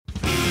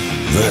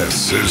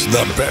This is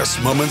the best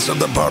moments of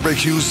the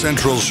Barbecue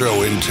Central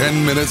Show in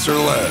 10 minutes or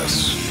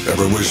less.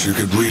 Ever wish you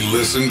could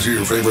re-listen to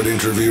your favorite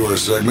interview or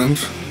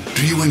segment?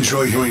 Do you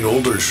enjoy hearing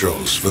older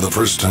shows for the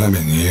first time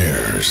in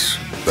years?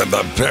 Then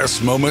the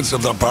best moments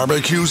of the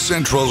Barbecue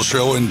Central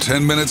Show in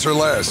 10 minutes or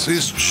less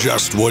is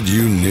just what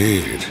you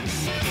need.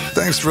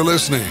 Thanks for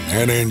listening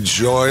and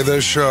enjoy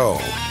the show.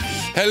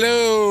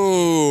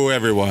 Hello,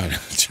 everyone.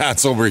 John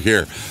Silver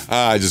here.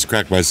 I just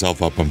cracked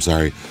myself up. I'm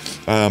sorry.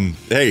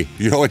 Hey,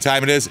 you know what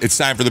time it is? It's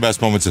time for the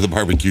best moments of the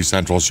Barbecue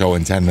Central Show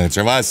in 10 minutes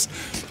or less.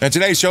 And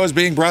today's show is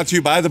being brought to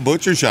you by The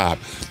Butcher Shop.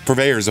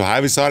 Purveyors of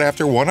highly sought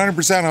after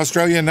 100%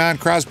 Australian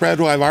non-crossbred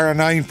live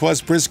R9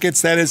 plus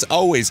briskets that is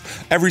always,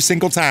 every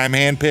single time,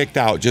 hand-picked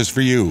out just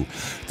for you.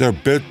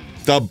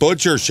 The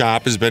Butcher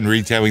Shop has been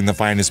retailing the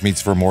finest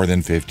meats for more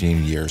than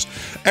 15 years.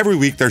 Every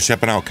week, they're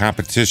shipping out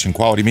competition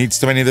quality meats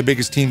to many of the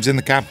biggest teams in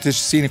the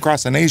competition scene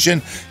across the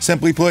nation.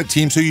 Simply put,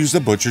 teams who use the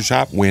Butcher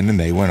Shop win, and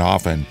they win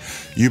often.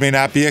 You may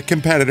not be a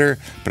competitor,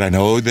 but I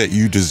know that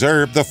you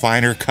deserve the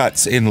finer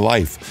cuts in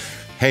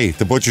life. Hey,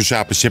 the Butcher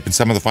Shop is shipping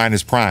some of the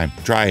finest prime,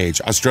 dry-aged,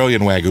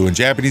 Australian Wagyu, and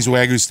Japanese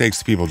Wagyu steaks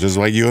to people just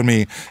like you and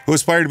me who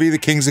aspire to be the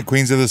kings and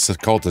queens of the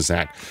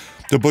cul-de-sac.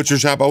 The Butcher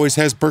Shop always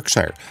has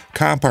Berkshire,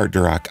 Compart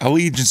Duroc,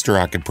 Allegiance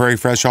Duroc, and Prairie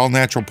Fresh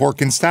all-natural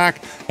pork in stock.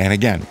 And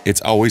again,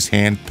 it's always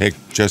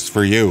hand-picked just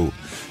for you.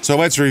 So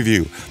let's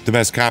review. The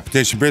best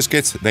competition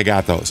briskets, they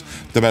got those.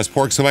 The best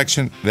pork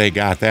selection, they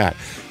got that.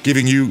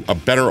 Giving you a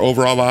better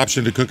overall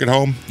option to cook at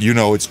home, you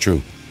know it's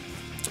true.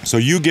 So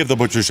you give the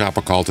Butcher Shop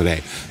a call today,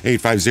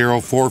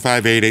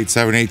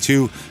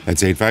 850-458-8782.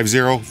 That's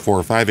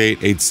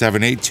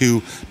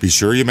 850-458-8782. Be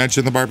sure you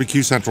mention the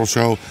Barbecue Central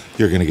Show.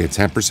 You're going to get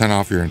 10%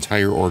 off your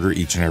entire order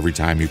each and every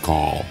time you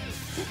call.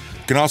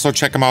 You can also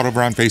check them out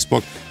over on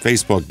Facebook,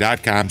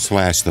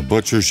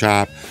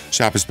 facebook.com/thebutchershop.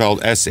 Shop is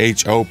spelled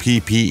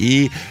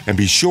SHOPPE, and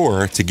be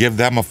sure to give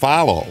them a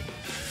follow.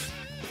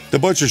 The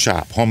Butcher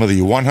Shop, home of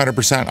the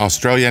 100%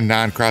 Australian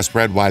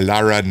non-crossbred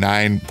Wylara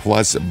 9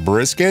 Plus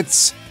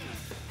briskets.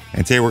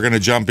 And today we're going to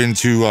jump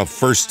into a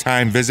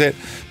first-time visit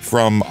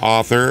from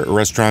author,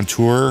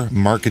 restaurateur,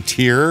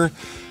 marketeer,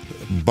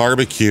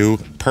 barbecue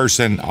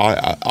person,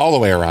 all the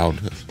way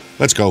around.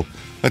 Let's go.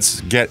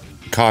 Let's get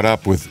caught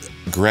up with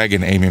Greg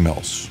and Amy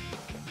Mills.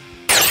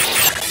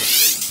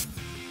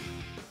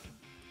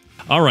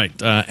 All right.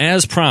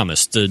 As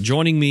promised,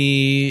 joining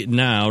me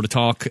now to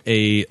talk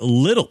a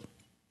little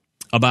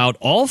about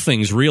all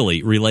things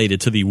really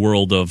related to the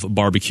world of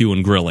barbecue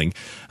and grilling.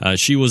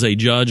 She was a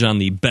judge on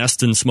the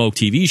Best in Smoke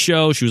TV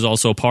show. She was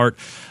also part,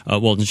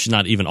 she's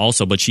not even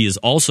also, but she is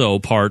also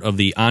part of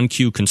the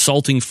On-Q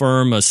consulting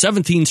firm,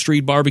 17th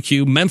Street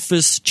Barbecue,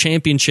 Memphis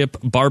Championship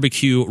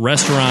Barbecue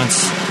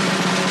Restaurants.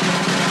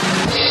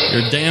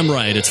 You're damn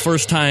right. It's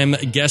first time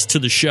guest to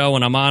the show,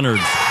 and I'm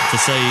honored to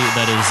say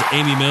that is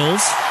Amy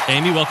Mills.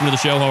 Amy, welcome to the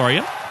show. How are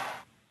you?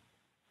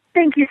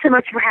 Thank you so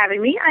much for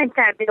having me. I'm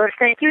fabulous.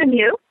 Thank you. And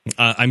you?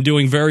 I'm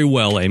doing very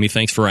well, Amy.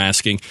 Thanks for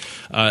asking.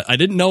 I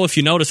didn't know if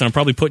you noticed, and I'm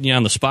probably putting you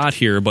on the spot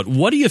here, but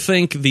what do you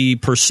think the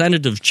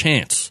percentage of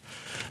chance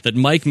that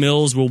Mike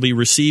Mills will be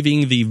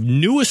receiving the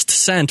newest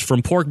scent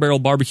from Pork Barrel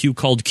Barbecue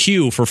called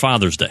Q for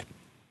Father's Day?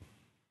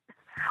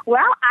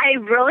 Well, I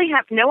really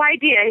have no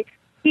idea.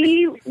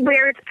 He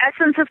wears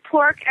Essence of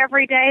Pork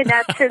every day.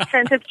 That's his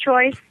scent of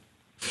choice.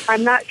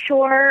 I'm not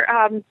sure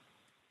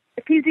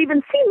if he's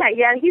even seen that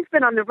yet. He's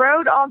been on the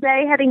road all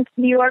day heading to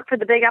New York for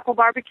the Big Apple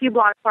Barbecue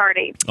Block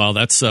Party. Oh,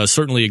 that's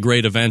certainly a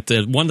great event.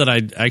 One that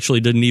I actually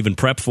didn't even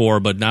prep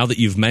for, but now that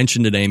you've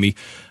mentioned it, Amy,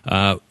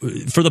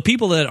 for the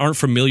people that aren't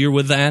familiar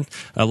with that,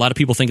 a lot of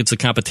people think it's a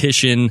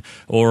competition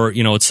or,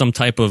 it's some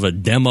type of a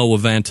demo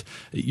event.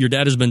 Your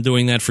dad has been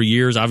doing that for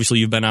years. Obviously,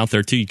 you've been out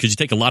there, too, because you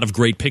take a lot of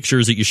great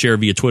pictures that you share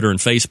via Twitter and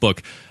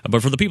Facebook.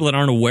 But for the people that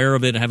aren't aware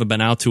of it and haven't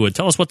been out to it,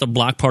 tell us what the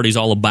block party is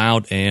all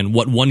about and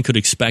what one could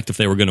expect if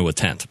they were going to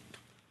attend.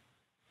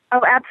 Oh,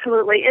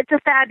 absolutely. It's a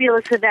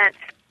fabulous event.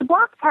 The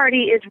Block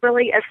Party is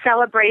really a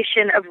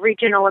celebration of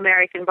regional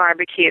American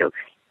barbecue.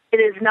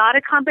 It is not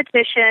a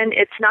competition.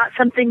 It's not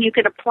something you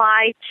can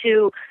apply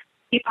to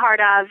be part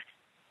of.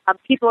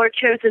 People are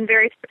chosen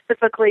very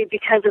specifically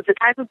because of the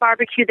type of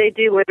barbecue they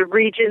do or the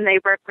region they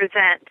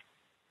represent.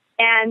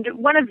 And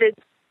one of the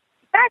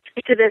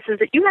factors to this is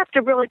that you have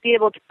to really be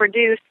able to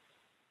produce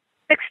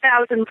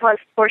 6,000 plus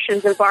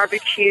portions of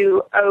barbecue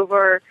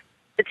over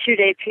the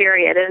 2-day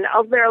period. And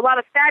there are a lot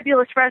of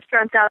fabulous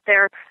restaurants out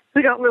there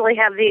who don't really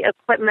have the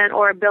equipment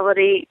or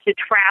ability to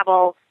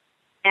travel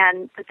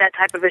and put that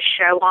type of a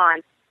show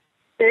on.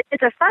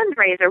 It's a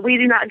fundraiser. We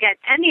do not get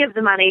any of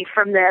the money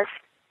from this.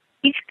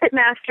 Each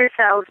pitmaster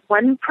sells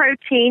one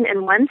protein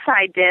and one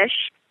side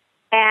dish,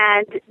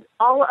 and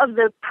all of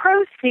the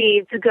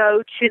proceeds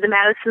go to the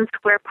Madison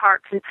Square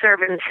Park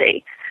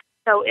Conservancy.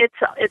 So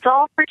it's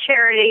all for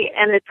charity,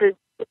 and it's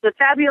a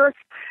fabulous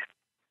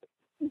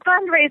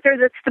fundraiser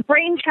that's the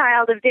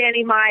brainchild of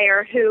Danny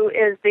Meyer, who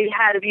is the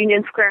head of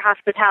Union Square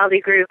Hospitality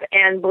Group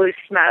and Blue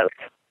Smoke.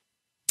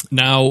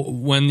 Now,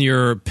 when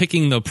you're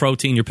picking the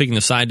protein, you're picking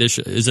the side dish,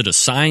 is it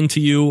assigned to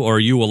you, or are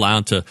you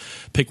allowed to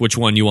pick which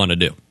one you want to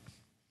do?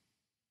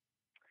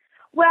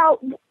 Well,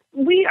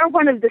 we are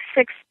one of the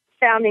 6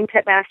 founding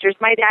pitmasters.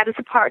 My dad is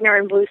a partner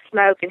in Blue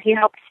Smoke, and he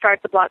helped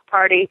start the block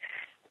party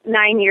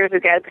 9 years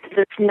ago. This is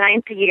its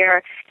 9th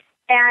year.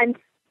 And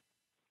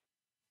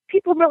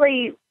people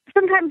really,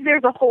 sometimes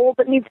there's a hole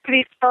that needs to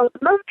be filled.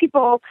 Most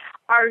people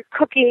are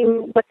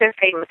cooking what they're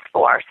famous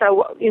for.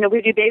 So,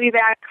 we do baby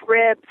back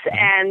ribs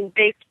and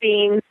baked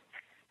beans.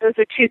 Those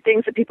are 2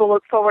 things that people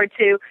look forward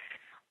to.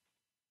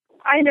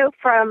 I know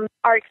from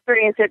our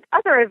experience at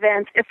other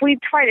events, if we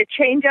try to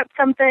change up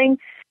something,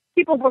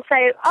 people will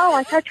say, "Oh,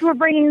 I thought you were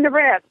bringing the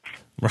ribs."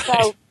 Right.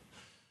 So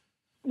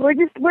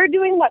we're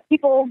doing what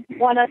people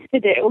want us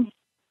to do.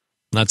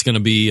 That's going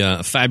to be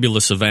a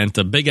fabulous event,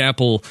 a Big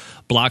Apple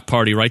block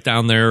party right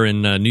down there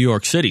in New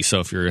York City. So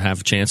if you have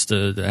a chance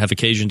to have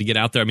occasion to get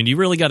out there, I mean, you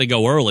really got to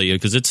go early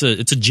because it's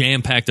a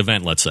jam-packed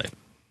event, let's say.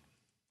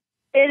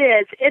 It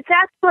is. It's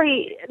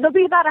actually, there'll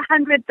be about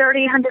 130,000,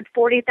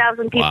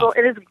 140,000 people.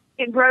 Wow.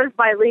 It grows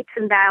by leaps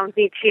and bounds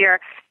each year.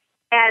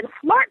 And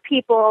smart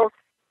people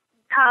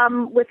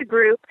come with a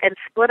group and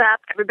split up.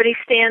 Everybody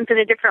stands in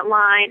a different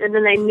line, and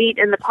then they meet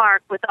in the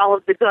park with all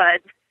of the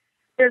goods.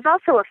 There's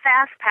also a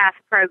Fast Pass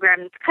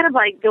program. It's kind of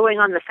like going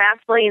on the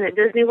Fast Lane at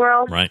Disney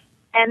World. Right.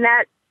 And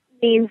that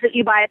means that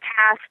you buy a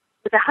pass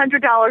with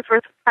 $100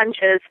 worth of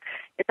punches.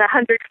 It's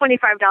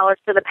 $125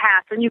 for the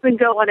pass, and you can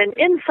go on an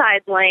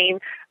inside lane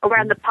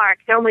around the park.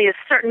 Only a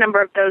certain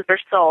number of those are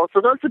sold.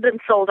 So those have been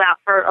sold out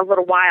for a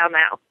little while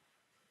now.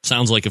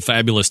 Sounds like a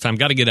fabulous time.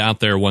 Got to get out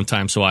there one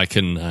time so I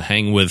can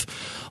hang with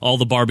all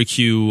the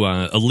barbecue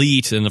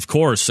elite. And, of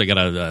course, I got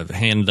to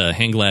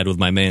hang glad with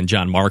my man,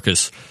 John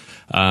Marcus.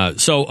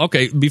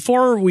 Okay,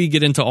 before we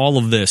get into all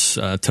of this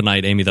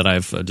tonight, Amy, that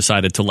I've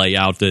decided to lay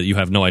out that you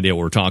have no idea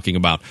what we're talking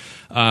about,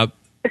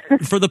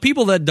 for the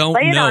people that don't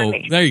know,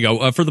 there you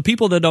go. For the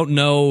people that don't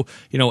know,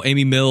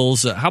 Amy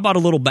Mills, how about a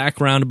little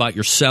background about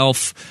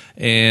yourself?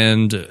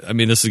 And, I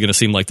mean, this is going to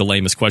seem like the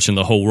lamest question in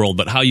the whole world,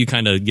 but how you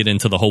kind of get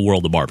into the whole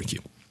world of barbecue.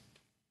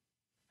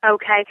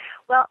 Okay.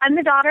 Well, I'm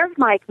the daughter of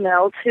Mike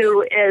Mills,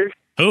 who is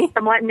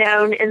somewhat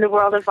known in the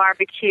world of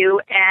barbecue.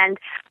 And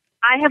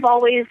I have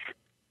always,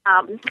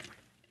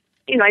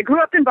 I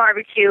grew up in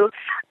barbecue.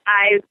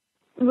 I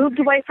moved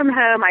away from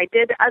home. I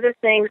did other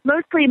things,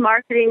 mostly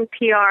marketing,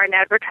 PR, and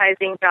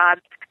advertising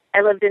jobs.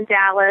 I lived in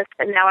Dallas,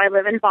 and now I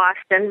live in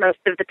Boston most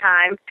of the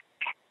time.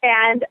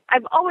 And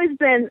I've always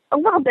been a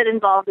little bit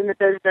involved in the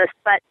business,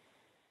 but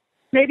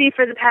maybe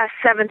for the past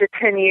 7 to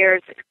 10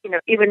 years,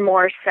 even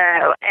more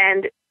so.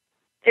 And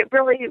it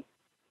really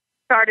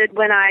started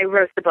when I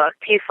wrote the book,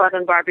 Peace, Love,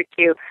 and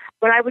Barbecue.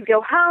 When I would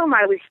go home,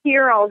 I would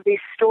hear all of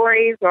these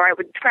stories, or I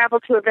would travel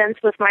to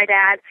events with my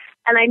dad,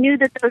 and I knew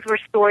that those were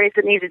stories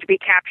that needed to be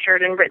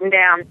captured and written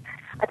down.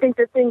 I think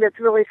the thing that's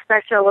really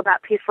special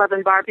about Peace, Love,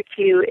 and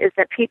Barbecue is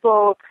that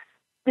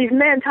these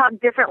men talk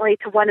differently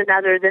to one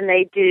another than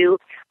they do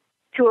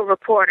to a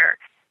reporter.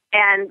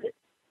 And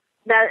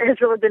that has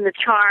really been the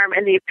charm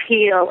and the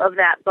appeal of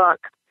that book.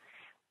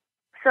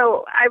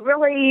 So I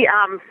really,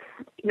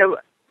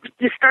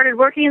 just started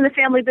working in the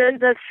family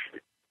business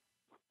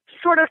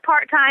sort of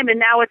part-time, and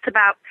now it's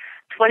about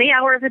 20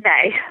 hours a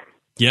day.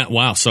 Yeah,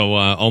 wow. So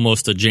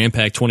almost a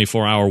jam-packed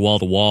 24-hour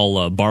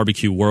wall-to-wall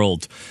barbecue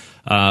world.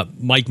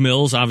 Mike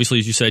Mills, obviously,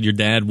 as you said, your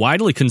dad,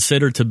 widely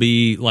considered to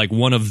be like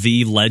one of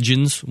the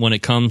legends when it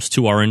comes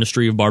to our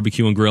industry of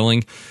barbecue and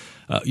grilling.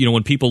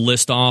 When people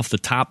list off the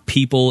top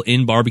people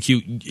in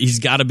barbecue, he's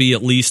got to be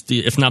at least,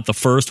 if not the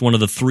first, one of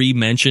the 3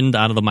 mentioned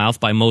out of the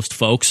mouth by most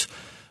folks.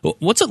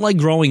 What's it like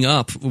growing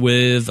up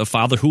with a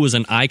father who was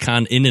an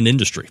icon in an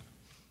industry?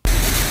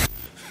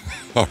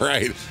 All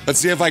right, let's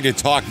see if I can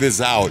talk this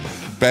out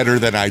better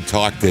than I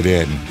talked it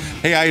in.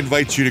 Hey, I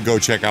invite you to go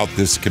check out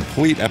this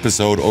complete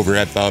episode over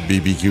at the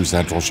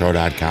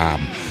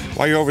BBQCentralShow.com.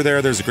 While you're over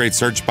there, there's a great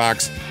search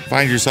box.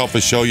 Find yourself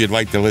a show you'd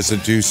like to listen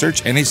to.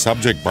 Search any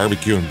subject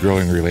barbecue and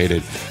grilling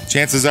related.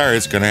 Chances are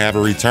it's going to have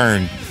a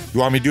return. You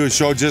want me to do a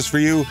show just for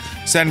you?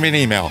 Send me an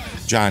email,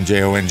 John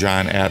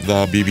at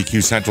the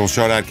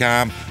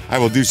BBQCentralShow.com. I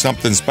will do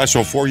something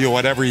special for you,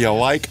 whatever you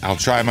like. I'll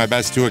try my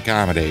best to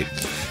accommodate.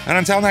 And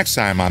until next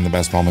time on the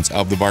best moments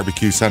of the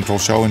Barbecue Central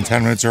Show in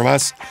 10 minutes or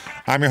less,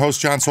 I'm your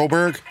host, John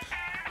Solberg.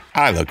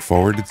 I look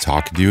forward to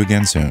talking to you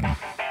again soon.